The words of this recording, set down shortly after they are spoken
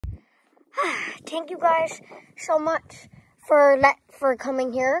Thank you guys so much for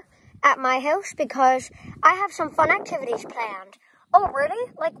coming here at my house because I have some fun activities planned. Oh,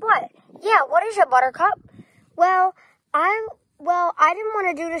 really? Like what? Yeah, what is it, Buttercup? Well, I didn't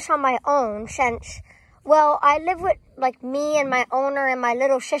want to do this on my own since, I live with, me and my owner and my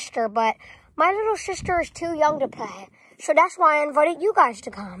little sister, but my little sister is too young to play. So that's why I invited you guys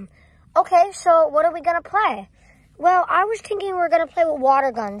to come. Okay, so what are we going to play? Well, I was thinking we're going to play with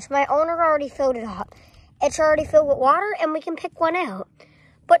water guns. My owner already filled it up. It's already filled with water, and we can pick one out.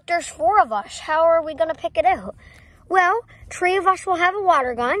 But there's 4 of us. How are we going to pick it out? Well, 3 of us will have a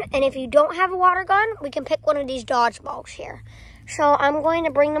water gun, and if you don't have a water gun, we can pick one of these dodgeballs here. So I'm going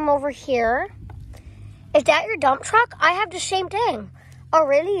to bring them over here. Is that your dump truck? I have the same thing. Oh,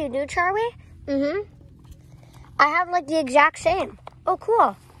 really? You do, Charlie? Mm-hmm. I have, the exact same. Oh,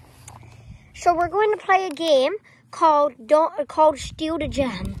 cool. So we're going to play a game called Steal the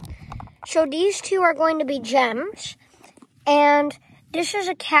Gem. So these 2 are going to be gems, and this is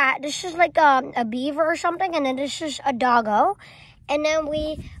a cat. This is like a beaver or something, and then this is a doggo. And then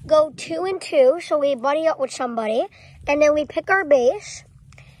we go 2 and 2, so we buddy up with somebody, and then we pick our base.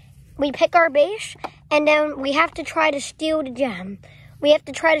 And then we have to try to steal the gem. We have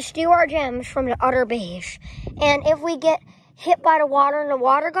to try to steal our gems from the other base. And if we get hit by the water in the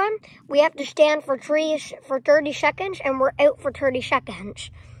water gun, we have to stand for 30 seconds, and we're out for 30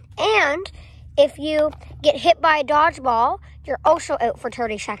 seconds. And if you get hit by a dodgeball, you're also out for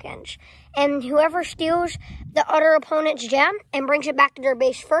 30 seconds. And whoever steals the other opponent's gem and brings it back to their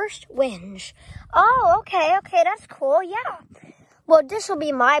base first wins. Oh, okay, that's cool, yeah. Well, this will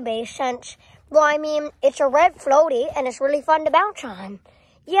be my base since, it's a red floaty and it's really fun to bounce on.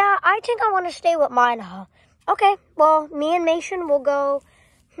 Yeah, I think I want to stay with Milo. Okay, well, me and Mason will go,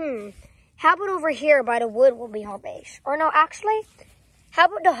 how about over here by the wood will be our base? Or no, actually, how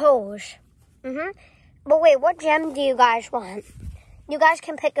about the hose? But wait, what gem do you guys want? You guys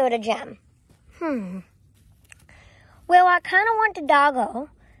can pick out a gem. Well, I kind of want the doggo,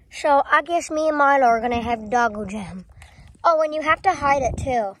 so I guess me and Milo are going to have the doggo gem. Oh, and you have to hide it,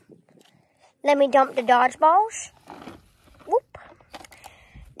 too. Let me dump the dodgeballs. Whoop.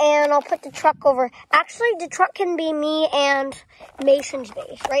 And I'll put the truck over. Actually, the truck can be me and Mason's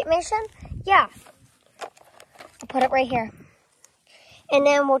base. Right, Mason? Yeah. I'll put it right here. And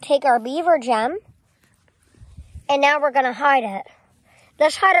then we'll take our beaver gem. And now we're going to hide it.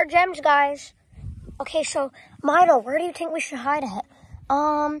 Let's hide our gems, guys. Okay, so, Milo, where do you think we should hide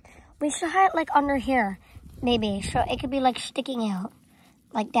it? We should hide it, under here. Maybe. So it could be, sticking out.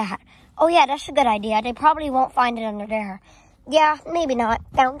 Like that. Oh, yeah, that's a good idea. They probably won't find it under there. Yeah, maybe not.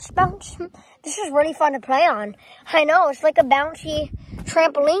 Bounce, bounce. This is really fun to play on. I know, it's like a bouncy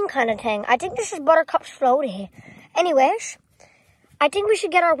trampoline kind of thing. I think this is Buttercup's floaty. Anyways, I think we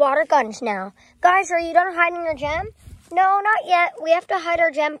should get our water guns now. Guys, are you done hiding your gem? No, not yet. We have to hide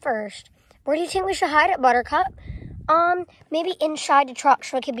our gem first. Where do you think we should hide it, Buttercup? Maybe inside the truck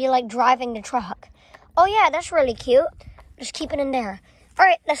so it could be like driving the truck. Oh, yeah, that's really cute. Just keep it in there. All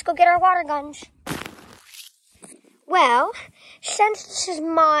right, let's go get our water guns. Well, since this is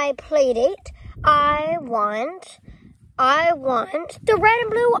my play date, I want the red and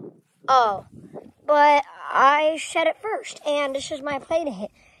blue. Oh, but I said it first, and this is my play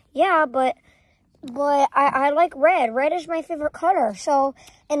date. Yeah, but I like red. Red is my favorite color,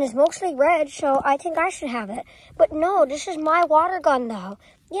 and it's mostly red, so I think I should have it. But no, this is my water gun, though.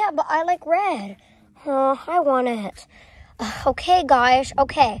 Yeah, but I like red. Oh, I want it. Okay, guys,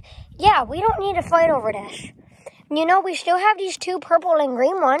 okay. Yeah, we don't need to fight over this. We still have these 2 purple and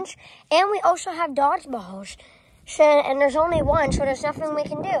green ones, and we also have dodgeballs. So, and there's only one, so there's nothing we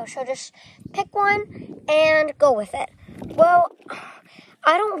can do. So just pick one and go with it. Well,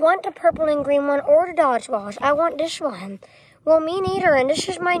 I don't want the purple and green one or the dodgeballs. I want this one. Well, me neither, and this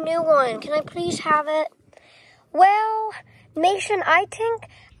is my new one. Can I please have it? Well, Mason, I think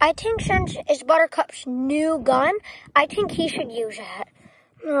since it's Buttercup's new gun, I think he should use it.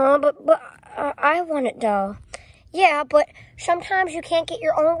 No, but I want it, though. Yeah, but sometimes you can't get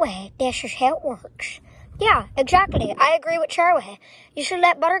your own way. That's just how it works. Yeah, exactly. I agree with Charlie. You should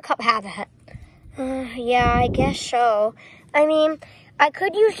let Buttercup have it. Yeah, I guess so. I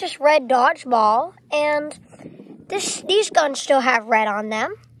could use this red dodgeball, and these guns still have red on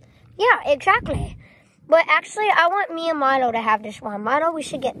them. Yeah, exactly. But actually, I want me and Milo to have this one. Milo, we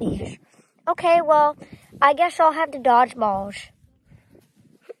should get these. Okay, well, I guess I'll have the dodgeballs.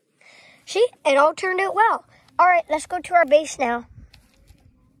 See, it all turned out well. All right, let's go to our base now.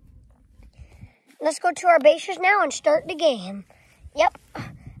 Let's go to our bases now and start the game. Yep,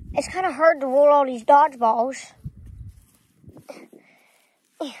 it's kind of hard to roll all these dodgeballs.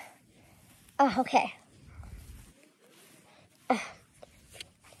 Oh, okay.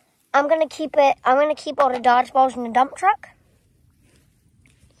 I'm gonna keep all the dodgeballs in the dump truck.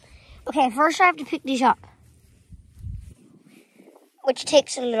 Okay, first I have to pick these up, which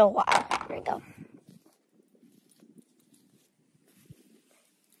takes a little while. Here we go.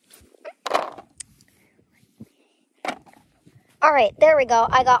 All right, there we go.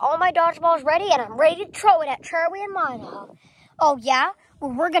 I got all my dodgeballs ready, and I'm ready to throw it at Charlie and Milo. Oh, yeah?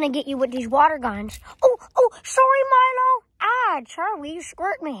 Well, we're going to get you with these water guns. Oh, sorry, Milo. Ah, Charlie, you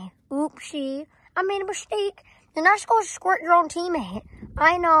squirt me. Oopsie. I made a mistake. You're not supposed to squirt your own teammate.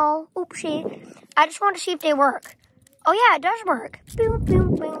 I know. Oopsie. I just wanted to see if they work. Oh, yeah, it does work. Boom,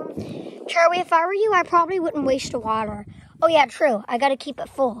 boom, boom. Charlie, if I were you, I probably wouldn't waste the water. Oh, yeah, true. I got to keep it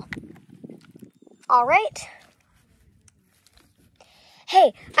full. All right.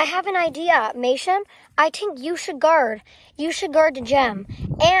 Hey, I have an idea, Mason. I think you should guard. You should guard the gem.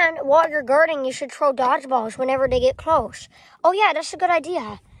 And while you're guarding, you should throw dodgeballs whenever they get close. Oh, yeah, that's a good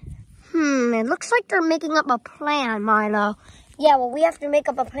idea. It looks like they're making up a plan, Milo. Yeah, well, we have to make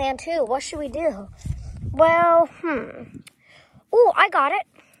up a plan, too. What should we do? Well, Oh, I got it.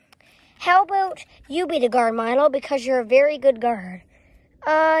 How about you be the guard, Milo, because you're a very good guard.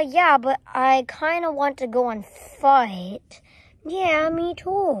 Yeah, but I kind of want to go and fight. Yeah, me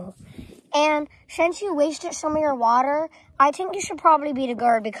too. And since you wasted some of your water, I think you should probably be the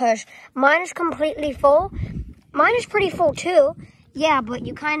guard because mine is completely full. Mine is pretty full too. Yeah, but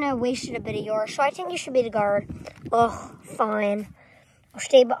you kind of wasted a bit of yours, so I think you should be the guard. Oh, fine.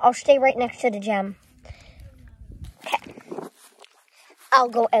 I'll stay right next to the gem. Okay. I'll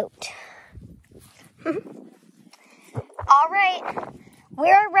go out. All right.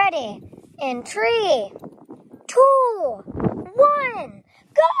 We're ready. In 3, 2, 1,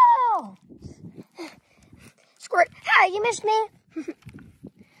 go! Squirt. Hey, you missed me.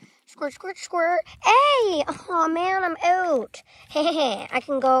 Squirt, squirt, squirt. Hey! Oh, man, I'm out. Hey, I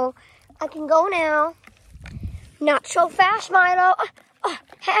can go now. Not so fast, Milo.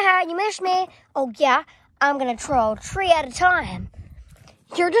 You missed me. Oh, yeah, I'm going to throw 3 at a time.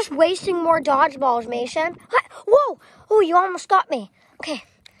 You're just wasting more dodgeballs, Mason. Whoa! Oh, you almost got me. Okay.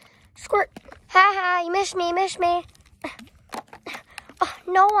 Squirt. You missed me,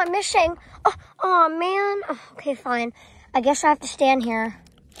 No, I'm missing. Oh, man. Okay, fine. I guess I have to stand here.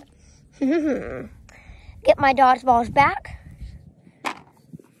 Get my dodgeballs back.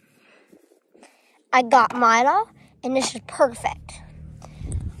 I got Milo, and this is perfect.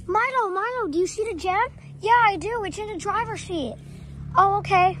 Milo, do you see the gem? Yeah, I do. It's in the driver's seat. Oh,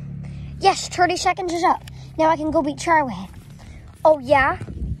 okay. Yes, 30 seconds is up. Now I can go beat Charlie. Oh, yeah?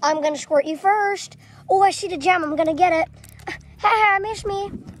 I'm going to squirt you first. Oh, I see the gem. I'm going to get it. Miss me.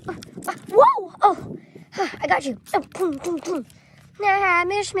 Whoa! Oh, I got you. Boom, boom, boom.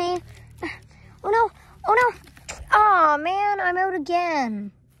 Miss me. Oh, no. Oh, man, I'm out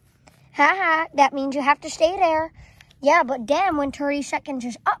again. That means you have to stay there. Yeah, but damn, when 30 seconds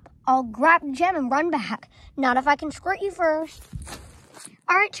is up, I'll grab the gem and run back. Not if I can squirt you first.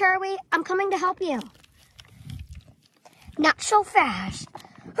 All right, Charlie, I'm coming to help you. Not so fast.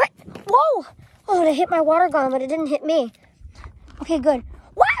 Whoa! Oh, it hit my water gun, but it didn't hit me. Okay, good.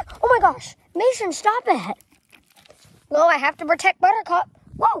 What? Oh my gosh. Mason, stop it. Well, I have to protect Buttercup.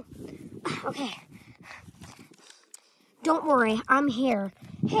 Whoa. Okay. Don't worry, I'm here.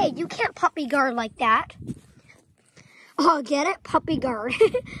 Hey, you can't puppy guard like that. Oh, get it? Puppy guard.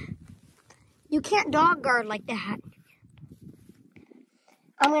 You can't dog guard like that.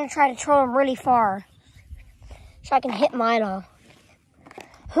 I'm going to try to throw him really far so I can hit Milo.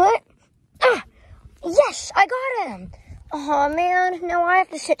 Yes, I got him. Oh, man, now I have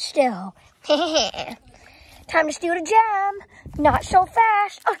to sit still. Time to steal the gem. Not so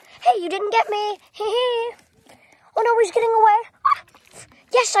fast. Hey, you didn't get me. Oh, no, he's getting away.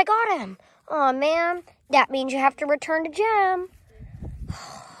 Yes, I got him. Oh, man, that means you have to return the gem.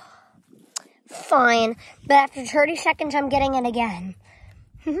 Fine, but after 30 seconds, I'm getting it again.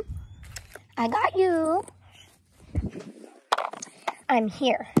 I got you. I'm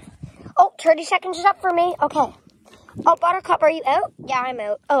here. Oh, 30 seconds is up for me. Okay. Oh, Buttercup, are you out? Yeah, I'm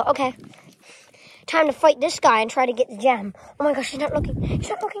out. Oh, okay. Time to fight this guy and try to get the gem. Oh my gosh, he's not looking. He's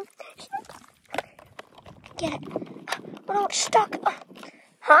not looking. Get it. Oh no, it's stuck.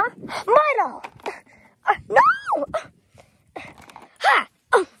 Huh? Milo! No!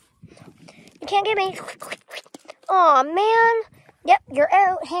 You can't get me. Aw, man. Yep, you're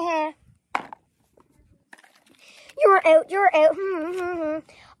out. You're out.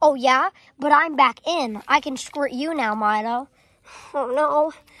 Oh, yeah? But I'm back in. I can squirt you now, Milo. Oh,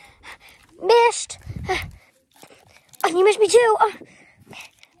 no. Missed. You missed me, too.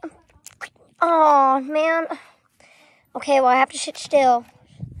 Oh, man. Okay, well, I have to sit still.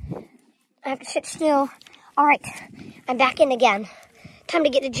 All right, I'm back in again. Time to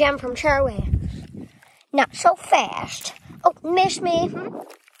get the gem from Charlie. Not so fast. Oh, missed me.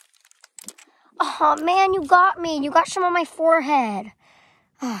 Oh, man, you got me. You got some on my forehead.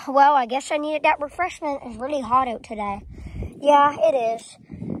 Well, I guess I needed that refreshment. It's really hot out today. Yeah, it is.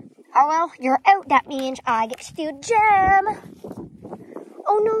 Oh, well, you're out. That means I get to steal gem.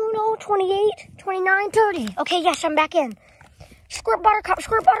 Oh, no, 28, 29, 30. Okay, yes, I'm back in. Squirt Buttercup.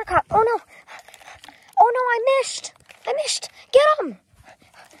 Oh, no. Oh, no, I missed. Get him.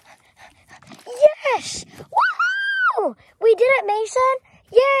 Yes. Woohoo! We did it, Mason.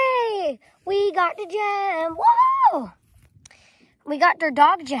 Yay. We got the gem. Woohoo! We got their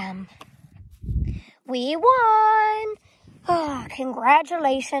dog gem. We won. Oh,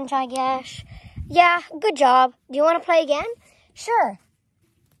 congratulations, I guess. Yeah, good job. Do you want to play again? Sure.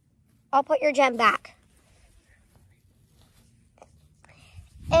 I'll put your gem back.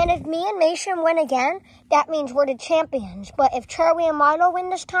 And if me and Mason win again, that means we're the champions. But if Charlie and Milo win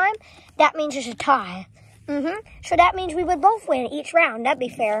this time, that means it's a tie. So that means we would both win each round. That'd be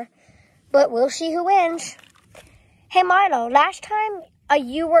fair. But we'll see who wins. Hey, Milo, last time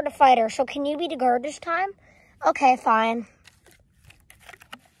you were the fighter, so can you be the guard this time? Okay, fine.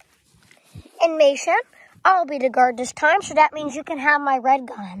 And Mason, I'll be the guard this time, so that means you can have my red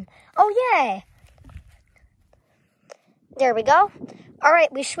gun. Oh, yay. There we go. All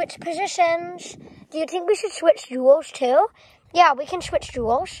right, we switched positions. Do you think we should switch duels too? Yeah, we can switch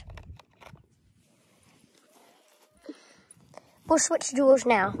duels. We'll switch duels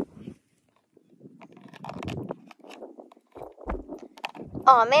now.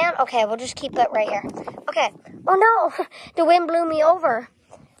 Oh, man. Okay, we'll just keep it right here. Okay. Oh, no. The wind blew me over.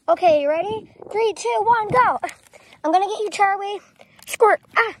 Okay, you ready? 3, 2, 1, go. I'm going to get you, Charlie. Squirt.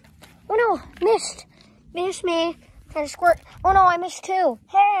 Ah. Oh, no. Missed. Missed me. Trying to squirt. Oh, no, I missed too.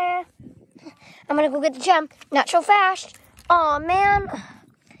 Hey. I'm going to go get the gem. Not so fast. Oh, man.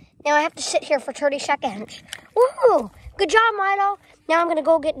 Now I have to sit here for 30 seconds. Woohoo. Good job, Milo. Now I'm going to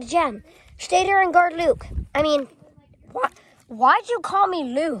go get the gem. Stay there and guard Luke. I mean, what? Why'd you call me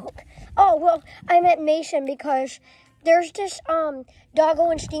Luke? Oh, well, I meant Mason because there's this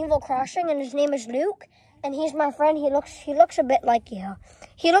doggo in Steamville Crossing, and his name is Luke, and he's my friend. He looks a bit like you.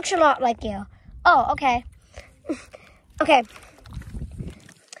 He looks a lot like you. Oh, okay. Okay.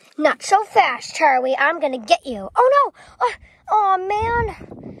 Not so fast, Charlie. I'm going to get you. Oh, no. Oh,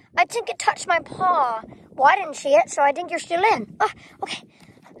 man. I think it touched my paw. Well, I didn't see it, so I think you're still in. Okay.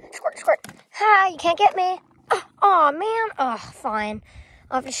 Squirt. Ha, you can't get me. Oh, man. Oh, fine.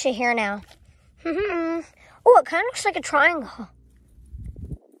 I'll have to sit here now. Oh, it kind of looks like a triangle.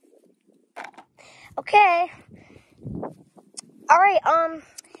 Okay. All right,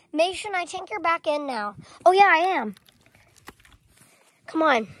 Mason, I think you're back in now. Oh, yeah, I am. Come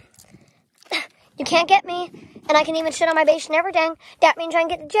on. You can't get me, and I can even sit on my base and everything. That means I can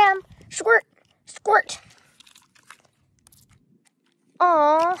get the gem. Squirt.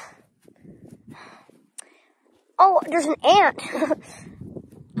 Aww. Oh, there's an ant.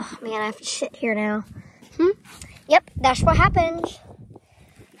 Oh, man, I have to sit here now. Yep, that's what happens.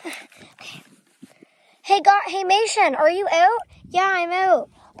 Okay. Hey, Mason, are you out? Yeah, I'm out.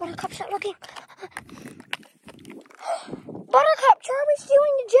 Buttercup's not looking. Buttercup, Charlie's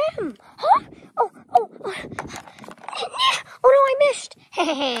stealing the gem. Huh? Oh. Oh, no, I missed.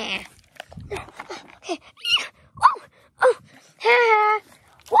 Okay.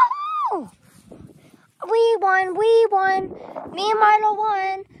 Whoa! We won. Me and Milo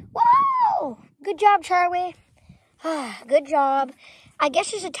won. Whoa! Good job, Charlie. Good job. I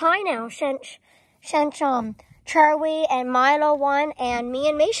guess it's a tie now since Charlie and Milo won and me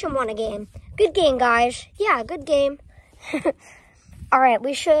and Mason won a game. Good game, guys. Yeah, good game. All right,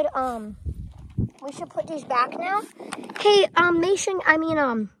 we should put these back now. Hey,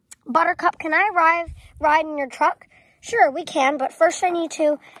 Buttercup, can I ride in your truck? Sure, we can, but first I need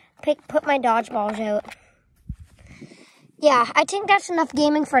to put my dodgeballs out. Yeah, I think that's enough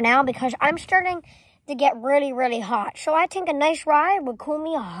gaming for now because I'm starting to get really, really hot. So I think a nice ride would cool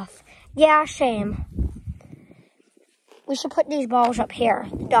me off. Yeah, same. We should put these balls up here,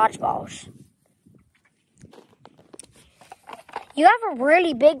 dodgeballs. You have a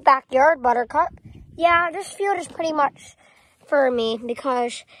really big backyard, Buttercup. Yeah, this field is pretty much for me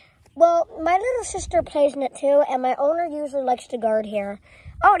because, well, my little sister plays in it too, and my owner usually likes to guard here.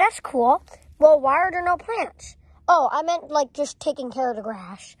 Oh, that's cool. Well, why are there no plants? Oh, I meant like just taking care of the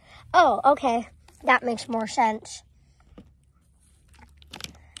grass. Oh, okay. That makes more sense.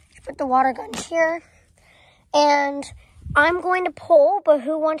 Let's put the water guns here. And I'm going to poll, but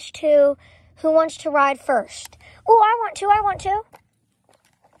who wants to Who wants to ride first? Oh, I want to.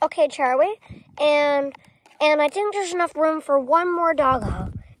 Okay, Charlie. And I think there's enough room for one more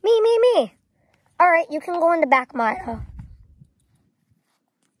doggo. Me. All right, you can go in the back, Milo.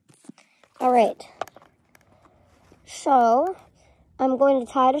 All right. So, I'm going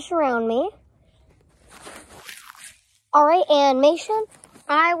to tie this around me. All right, and Mason,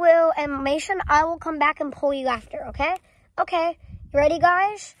 I will come back and pull you after, okay? Okay, you ready,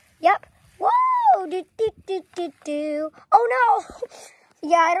 guys? Yep. Whoa! Do. Oh, no!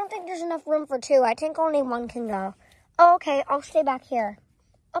 Yeah, I don't think there's enough room for two. I think only one can go. Oh, okay, I'll stay back here.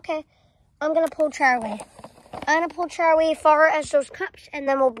 Okay, I'm going to pull Charlie. I'm going to pull Charlie as far as those cups, and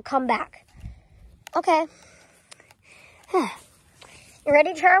then we'll come back. Okay. You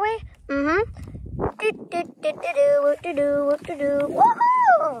ready, Charlie? Mm-hmm.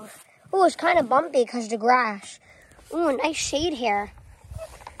 Woohoo! Ooh, it's kind of bumpy because the grass. Ooh, a nice shade here.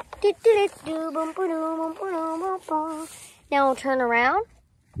 Now we'll turn around.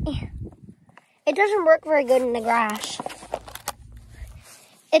 It doesn't work very good in the grass.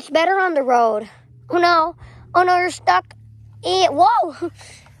 It's better on the road. Oh no, you're stuck. Whoa!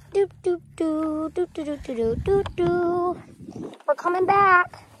 We're coming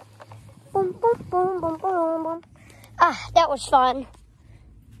back. Boom, boom, boom, boom, boom, boom. Ah, that was fun.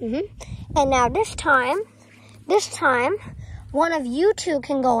 And now this time, one of you two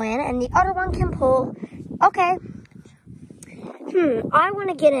can go in and the other one can pull. Okay. I want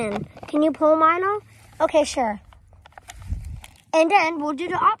to get in. Can you pull, Milo? Okay, sure. And then we'll do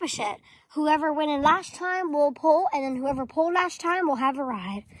the opposite. Whoever went in last time will pull, and then whoever pulled last time will have a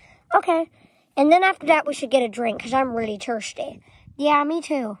ride. Okay. And then after that, we should get a drink because I'm really thirsty. Yeah, me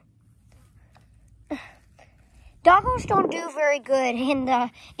too. Doggos don't do very good in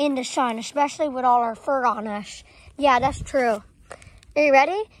the sun, especially with all our fur on us. Yeah, that's true. Are you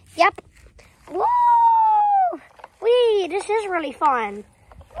ready? Yep. Whoa! Wee! This is really fun.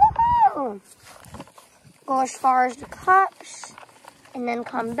 Woohoo! Go as far as the cups, and then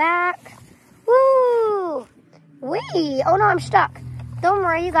come back. Woo! Wee! Oh no, I'm stuck. Don't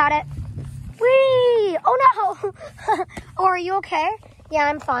worry, you got it. Wee! Oh no! Oh, are you okay? Yeah,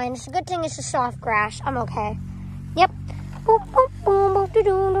 I'm fine. It's a good thing it's a soft grass. I'm okay. Yep.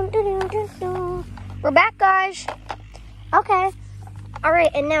 We're back, guys. Okay. All right,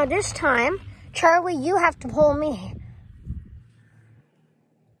 and now this time, Charlie, you have to pull me.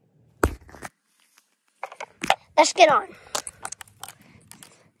 Let's get on.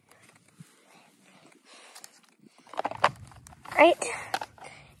 Right.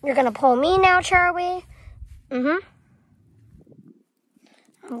 You're going to pull me now, Charlie. I'm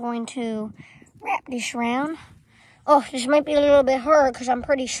going to wrap this around. Oh, this might be a little bit hard because I'm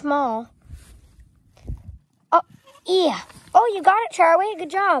pretty small. Oh, yeah. Oh, you got it, Charlie. Good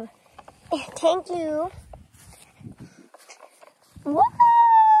job. Thank you. Whoa!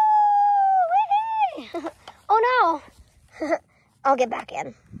 Oh, no. I'll get back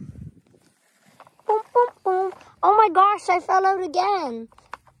in. Boom, boom, boom. Oh, my gosh, I fell out again.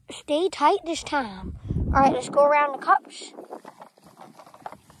 Stay tight this time. All right, let's go around the cups.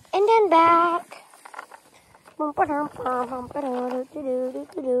 And then back.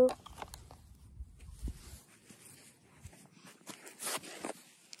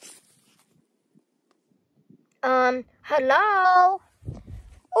 Hello?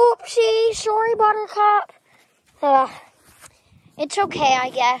 Oopsie, sorry, Buttercup. It's okay, I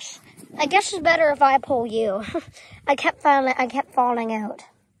guess. I guess it's better if I pull you. I kept falling out.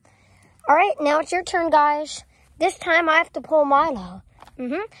 All right, now it's your turn, guys. This time I have to pull Milo.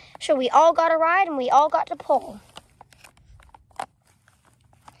 So we all got a ride and we all got to pull.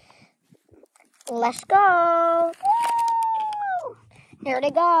 Let's go. Woo! Here they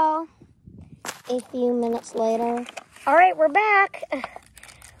go. A few minutes later. All right, we're back.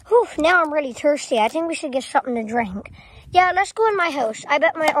 Whew, now I'm really thirsty. I think we should get something to drink. Yeah, let's go in my house. I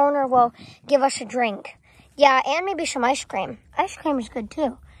bet my owner will give us a drink. Yeah, and maybe some ice cream. Ice cream is good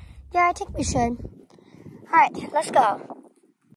too. Yeah, I think we should. All right, let's go.